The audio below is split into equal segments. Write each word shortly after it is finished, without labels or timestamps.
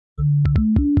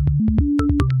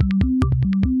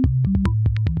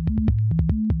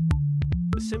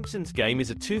The Simpsons Game is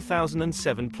a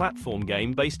 2007 platform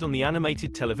game based on the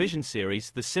animated television series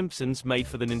The Simpsons, made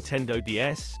for the Nintendo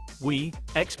DS, Wii,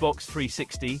 Xbox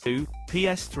 360,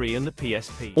 PS3 and the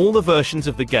PSP. All the versions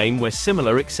of the game were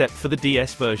similar except for the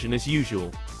DS version as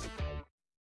usual.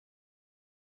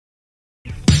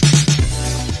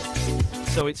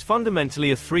 So it's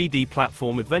fundamentally a 3D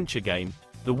platform adventure game,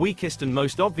 the weakest and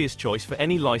most obvious choice for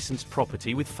any licensed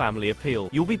property with family appeal.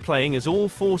 You'll be playing as all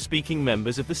four speaking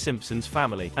members of the Simpsons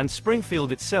family, and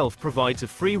Springfield itself provides a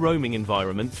free roaming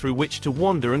environment through which to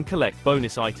wander and collect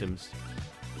bonus items.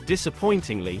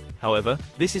 Disappointingly, however,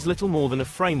 this is little more than a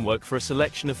framework for a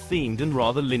selection of themed and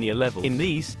rather linear levels. In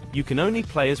these, you can only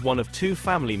play as one of two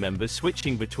family members,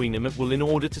 switching between them at will in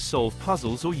order to solve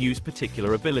puzzles or use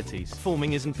particular abilities.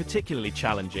 Forming isn't particularly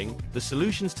challenging, the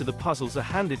solutions to the puzzles are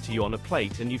handed to you on a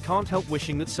plate and you can't help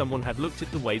wishing that someone had looked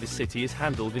at the way the city is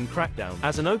handled in Crackdown.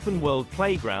 As an open-world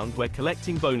playground where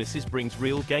collecting bonuses brings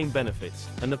real game benefits,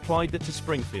 and applied that to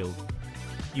Springfield,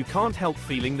 you can't help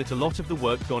feeling that a lot of the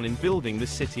work gone in building the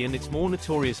city and its more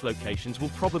notorious locations will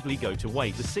probably go to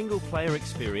waste. The single-player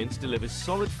experience delivers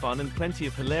solid fun and plenty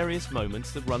of hilarious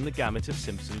moments that run the gamut of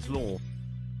Simpsons lore.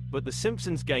 But the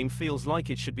Simpsons Game feels like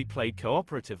it should be played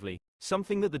cooperatively,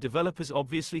 something that the developers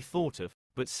obviously thought of,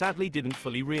 but sadly didn't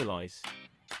fully realize.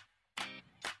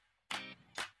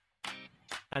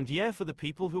 And yeah, for the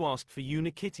people who asked for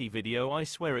Unikitty video, I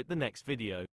swear it the next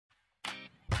video.